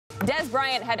Dez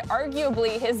Bryant had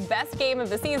arguably his best game of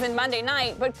the season Monday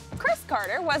night, but Cris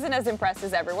Carter wasn't as impressed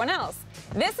as everyone else.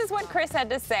 This is what Cris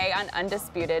had to say on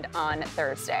Undisputed on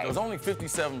Thursday. There was only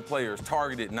 57 players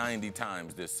targeted 90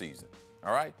 times this season,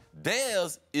 all right?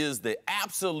 Dez is the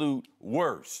absolute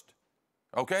worst,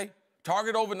 okay?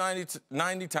 Target over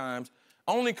 90 times,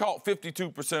 only caught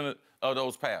 52% of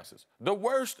those passes. The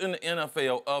worst in the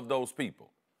NFL of those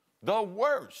people. The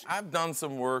worst. I've done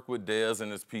some work with Dez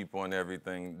and his people and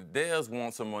everything. Dez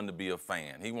wants someone to be a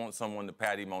fan. He wants someone to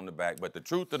pat him on the back. But the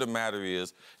truth of the matter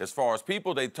is, as far as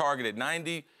people they targeted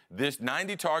 90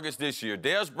 targets this year,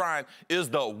 Dez Bryant is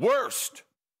the worst.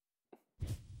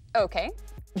 Okay.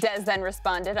 Dez then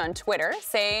responded on Twitter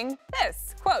saying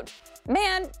this, quote,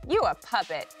 "Man, you a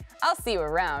puppet. I'll see you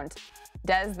around."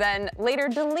 Dez then later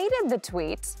deleted the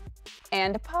tweet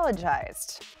and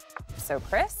apologized. So,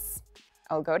 Cris,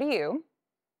 I'll go to you.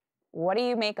 What do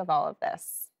you make of all of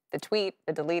this? The tweet,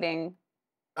 the deleting?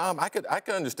 I could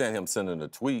understand him sending a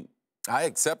tweet. I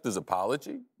accept his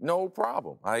apology. No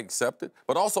problem. I accept it.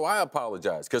 But also, I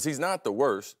apologize because he's not the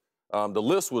worst. The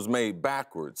list was made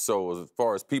backwards. So as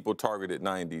far as people targeted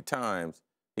 90 times,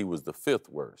 he was the 5th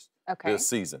worst this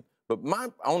season. But my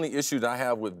only issue that I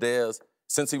have with Dez,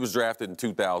 since he was drafted in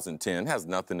 2010, has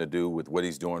nothing to do with what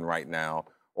he's doing right now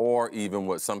or even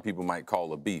what some people might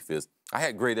call a beef is. I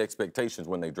had great expectations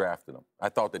when they drafted him. I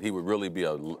thought that he would really be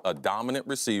a dominant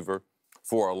receiver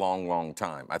for a long, long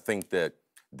time. I think that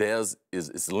Dez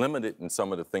is limited in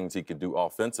some of the things he could do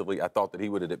offensively. I thought that he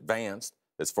would have advanced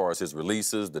as far as his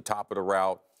releases, the top of the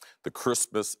route, the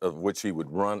crispness of which he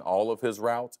would run all of his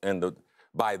routes. And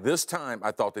by this time,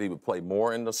 I thought that he would play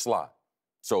more in the slot.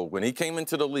 So when he came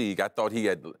into the league, I thought he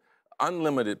had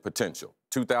unlimited potential.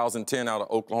 2010 out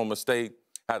of Oklahoma State,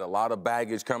 had a lot of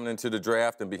baggage coming into the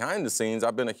draft. And behind the scenes,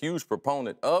 I've been a huge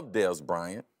proponent of Dez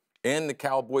Bryant and the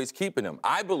Cowboys keeping him.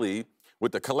 I believe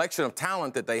with the collection of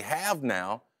talent that they have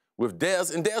now with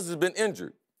Dez, and Dez has been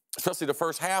injured, especially the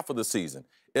first half of the season.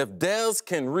 If Dez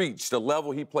can reach the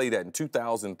level he played at in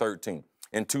 2013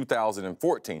 and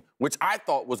 2014, which I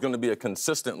thought was going to be a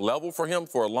consistent level for him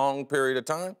for a long period of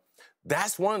time,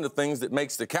 that's one of the things that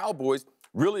makes the Cowboys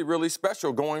really, really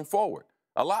special going forward.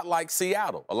 A lot like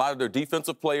Seattle. A lot of their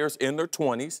defensive players in their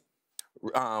 20s,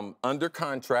 under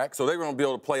contract, so they're going to be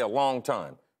able to play a long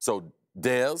time. So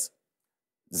Dez,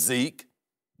 Zeke,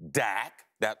 Dak,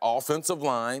 that offensive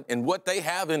line, and what they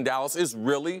have in Dallas is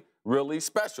really, really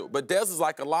special. But Dez is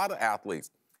like a lot of athletes.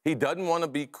 He doesn't want to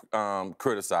be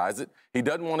criticized. He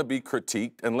doesn't want to be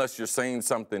critiqued unless you're saying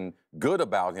something good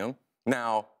about him.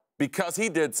 Now, because he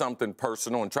did something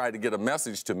personal and tried to get a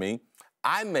message to me,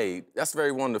 that's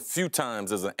one of the few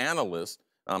times as an analyst,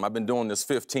 I've been doing this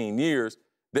 15 years,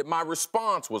 that my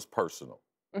response was personal.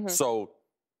 So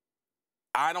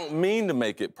I don't mean to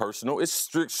make it personal. It's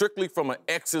strictly from an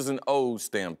X's and O's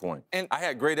standpoint. And I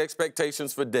had great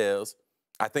expectations for Dez.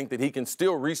 I think that he can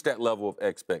still reach that level of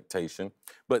expectation.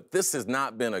 But this has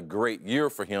not been a great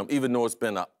year for him, even though it's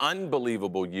been an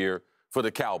unbelievable year for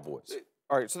the Cowboys.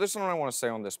 All right, so this is what I want to say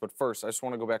on this. But first, I just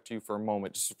want to go back to you for a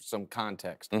moment, just for some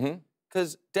context.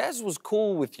 Because Dez was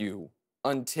cool with you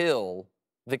until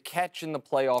the catch in the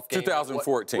playoff game.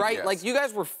 2014, right? yes. Like, you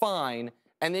guys were fine,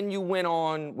 and then you went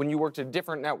on, when you worked at a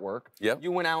different network,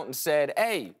 you went out and said,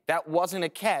 hey, that wasn't a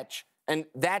catch, and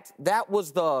that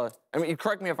was the, I mean,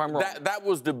 correct me if I'm wrong. That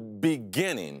was the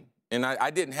beginning, and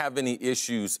I didn't have any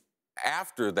issues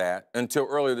after that until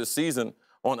earlier this season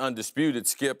on Undisputed.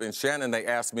 Skip and Shannon, they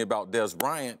asked me about Dez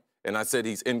Bryant, and I said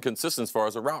he's inconsistent as far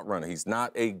as a route runner. He's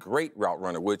not a great route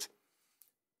runner, which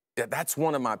that's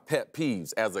one of my pet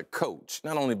peeves as a coach.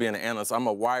 Not only being an analyst, I'm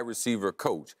a wide receiver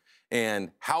coach.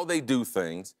 And how they do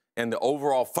things and the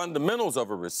overall fundamentals of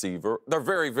a receiver, they're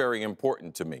very, very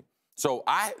important to me. So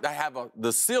I have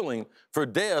the ceiling for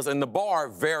Dez and the bar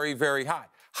very, very high.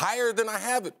 Higher than I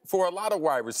have it for a lot of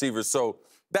wide receivers. So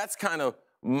that's kind of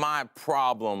my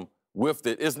problem with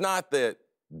it. It's not that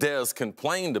Dez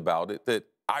complained about it, that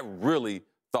I really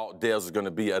thought Dez was going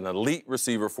to be an elite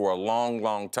receiver for a long,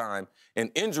 long time, and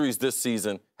injuries this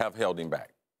season have held him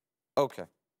back. Okay.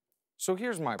 So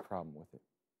here's my problem with it.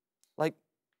 Like,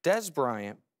 Dez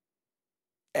Bryant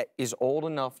is old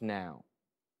enough now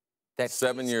that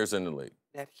 7 years in the league.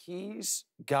 That he's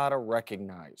got to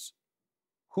recognize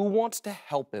who wants to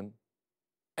help him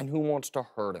and who wants to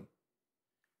hurt him.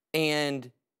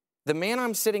 And the man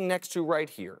I'm sitting next to right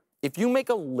here, if you make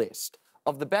a list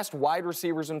of the best wide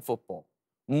receivers in football,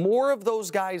 more of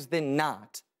those guys than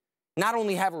not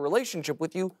only have a relationship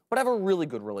with you, but have a really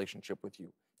good relationship with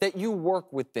you, that you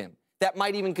work with them, that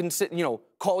might even consider,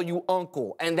 call you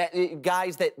uncle, and that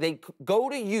guys that they go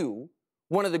to you,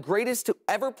 one of the greatest to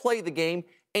ever play the game,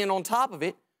 And on top of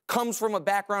it, comes from a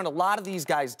background a lot of these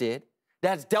guys did,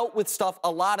 that's dealt with stuff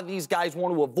a lot of these guys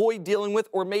want to avoid dealing with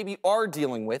or maybe are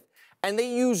dealing with, and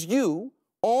they use you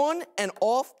on and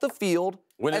off the field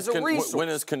as a resource. When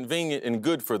it's convenient and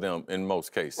good for them in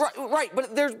most cases. Right.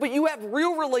 But you have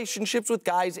real relationships with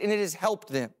guys, and it has helped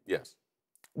them. Yes.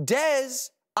 Dez,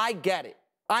 I get it.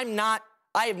 I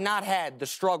have not had the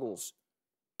struggles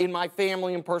in my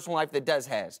family and personal life that Dez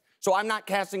has. So I'm not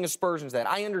casting aspersions at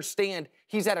that. I understand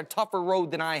he's had a tougher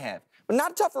road than I have, but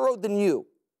not a tougher road than you.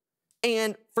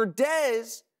 And for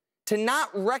Dez to not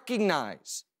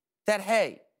recognize that,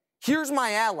 hey, here's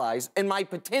my allies and my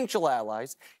potential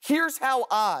allies, here's how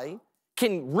I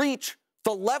can reach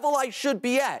the level I should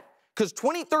be at. Because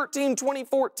 2013,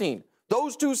 2014,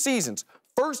 those 2 seasons,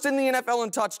 first in the NFL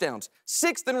in touchdowns,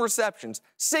 6th in receptions,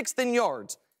 6th in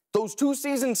yards. Those 2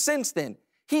 seasons since then,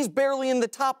 he's barely in the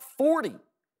top 40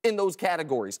 in those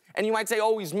categories. And you might say,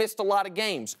 oh, he's missed a lot of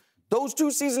games. Those 2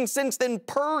 seasons since then,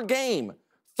 per game,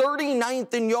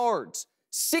 39th in yards,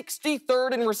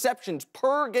 63rd in receptions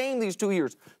per game these 2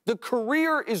 years. The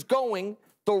career is going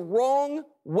the wrong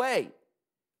way.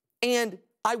 And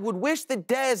I would wish that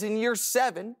Dez in year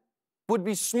 7 would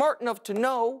be smart enough to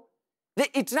know that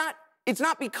it's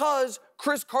not because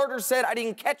Cris Carter said I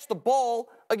didn't catch the ball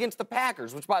against the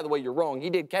Packers, which, by the way, you're wrong. He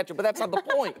did catch it, but that's not the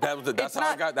point. That's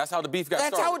how the beef got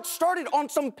started. That's how it started, on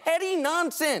some petty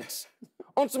nonsense,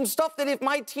 on some stuff that if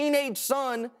my teenage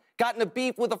son got in a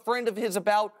beef with a friend of his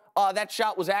about that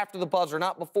shot was after the buzzer,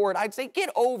 not before it, I'd say, get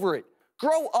over it.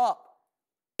 Grow up.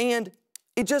 And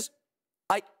it just,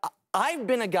 I've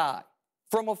been a guy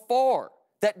from afar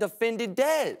that defended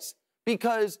Dez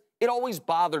because it always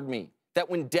bothered me that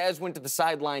when Dez went to the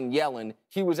sideline yelling,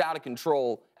 he was out of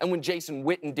control, and when Jason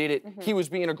Witten did it, he was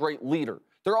being a great leader.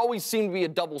 There always seemed to be a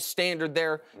double standard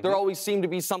there. There always seemed to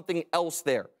be something else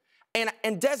there. And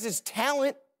Dez's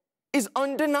talent is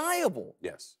undeniable.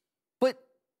 Yes. But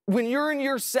when you're in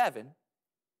year 7,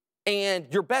 and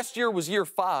your best year was year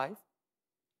 5,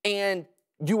 and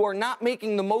you are not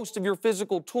making the most of your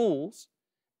physical tools,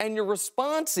 and your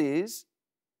response is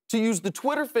to use the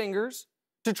Twitter fingers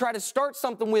to try to start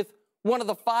something with one of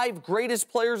the 5 greatest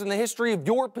players in the history of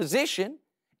your position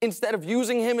instead of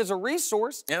using him as a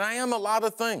resource. And I am a lot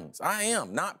of things. I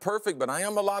am. Not perfect, but I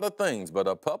am a lot of things. But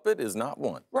a puppet is not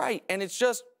one. Right. And it's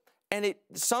just,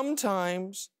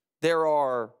 sometimes there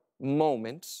are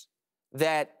moments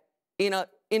that in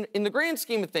the grand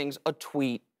scheme of things, a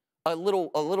tweet, a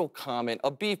little comment, a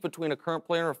beef between a current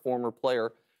player and a former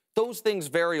player, those things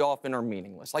very often are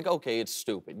meaningless. Like, okay, it's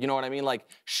stupid. You know what I mean? Like,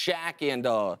 Shaq and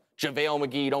JaVale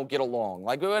McGee don't get along.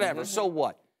 Like, whatever, so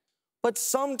what? But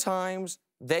sometimes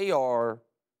they are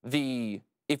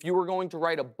if you were going to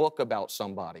write a book about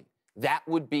somebody, that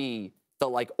would be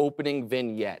the, opening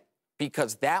vignette.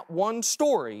 Because that one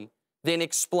story then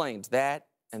explains that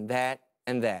and that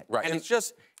and that. Right. And it's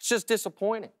just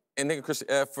disappointing. And nigga, Chris,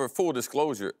 for full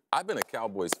disclosure, I've been a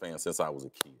Cowboys fan since I was a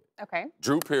kid. Okay.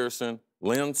 Drew Pearson,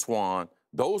 Lynn Swann,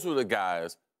 those were the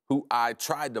guys who I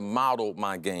tried to model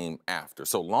my game after.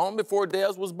 So long before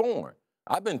Dez was born,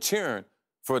 I've been cheering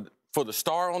for the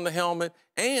star on the helmet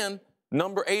and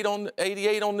number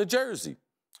 88 on the jersey.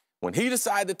 When he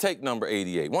decided to take number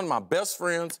 88, one of my best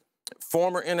friends,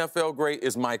 former NFL great,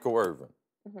 is Michael Irvin.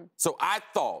 So I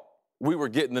thought we were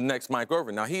getting the next Mike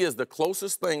Irvin. Now, he is the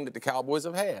closest thing that the Cowboys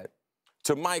have had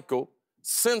to Michael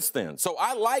since then. So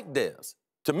I like Dez.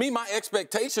 To me, my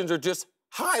expectations are just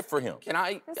high for him.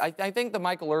 I think the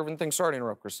Michael Irvin thing, sorry to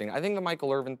interrupt, Kristine, I think the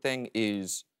Michael Irvin thing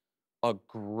is a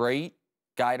great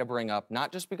guy to bring up,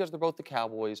 not just because they're both the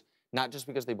Cowboys, not just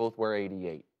because they both wear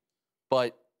 88,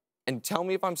 but, and tell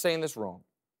me if I'm saying this wrong,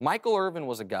 Michael Irvin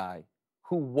was a guy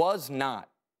who was not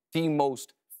the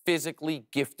most physically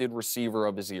gifted receiver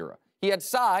of his era. He had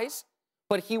size,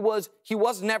 but he was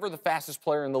never the fastest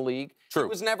player in the league. True. He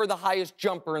was never the highest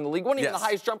jumper in the league. Wasn't even the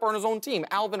highest jumper on his own team.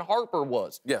 Alvin Harper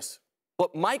was. Yes.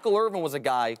 But Michael Irvin was a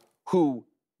guy who,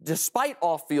 despite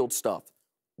off-field stuff,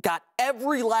 got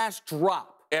every last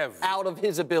drop out of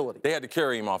his ability. They had to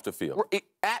carry him off the field.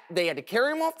 They had to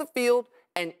carry him off the field,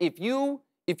 and if you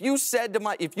said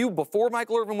before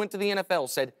Michael Irvin went to the NFL,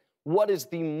 said, what is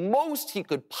the most he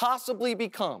could possibly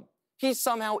become, he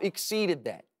somehow exceeded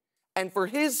that. And for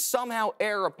his somehow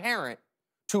heir apparent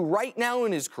to right now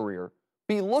in his career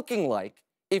be looking like,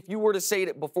 if you were to say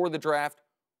it before the draft,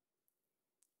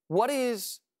 what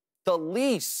is the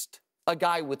least a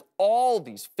guy with all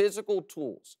these physical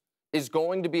tools is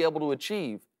going to be able to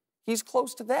achieve? He's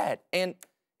close to that. And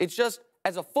it's just,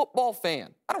 as a football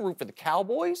fan, I don't root for the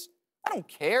Cowboys. I don't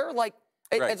care.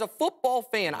 As a football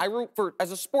fan,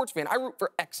 as a sports fan, I root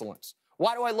for excellence.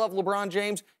 Why do I love LeBron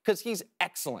James? Because he's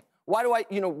excellent. Why do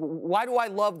I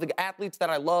love the athletes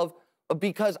that I love?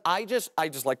 Because I just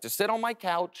like to sit on my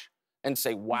couch and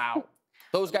say, wow,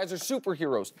 those guys are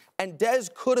superheroes. And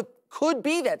Dez could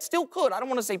be that, still could. I don't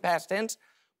want to say past tense,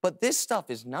 but this stuff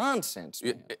is nonsense,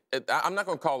 man. I'm not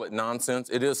going to call it nonsense.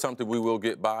 It is something we will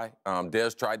get by.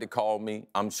 Dez tried to call me.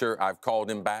 I'm sure I've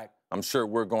called him back. I'm sure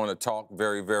we're going to talk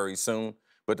very, very soon.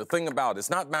 But the thing about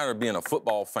it's not a matter of being a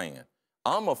football fan.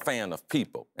 I'm a fan of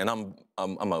people, and I'm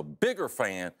a bigger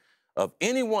fan of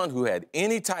anyone who had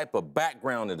any type of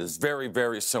background that is very,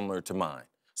 very similar to mine.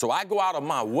 So I go out of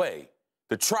my way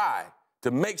to try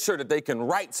to make sure that they can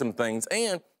right some things,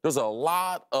 and there's a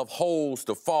lot of holes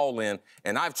to fall in,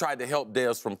 and I've tried to help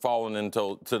Dez from falling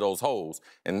into those holes.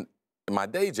 And in my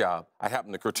day job, I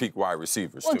happen to critique wide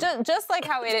receivers, too. Well, just like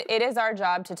how it is our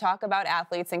job to talk about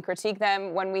athletes and critique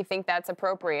them when we think that's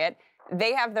appropriate,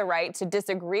 they have the right to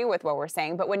disagree with what we're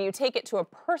saying, but when you take it to a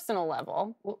personal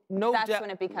level, that's when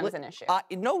it becomes an issue.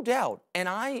 No doubt. And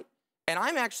I'm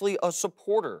actually a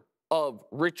supporter of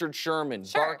Richard Sherman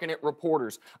barking at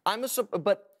reporters.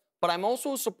 But I'm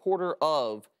also a supporter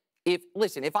of if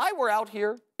I were out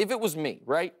here, if it was me,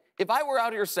 right? If I were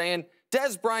out here saying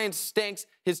Dez Bryant stinks,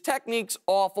 his technique's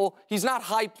awful, he's not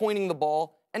high pointing the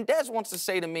ball, and Dez wants to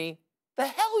say to me, the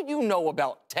hell you know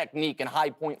about technique and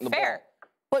high pointing the ball.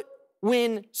 But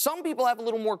when some people have a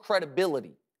little more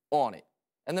credibility on it,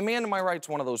 and the man to my right's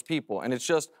one of those people, and it's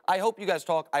just, I hope you guys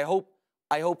talk. I hope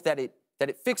that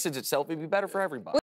it fixes itself. It'd be better for everybody.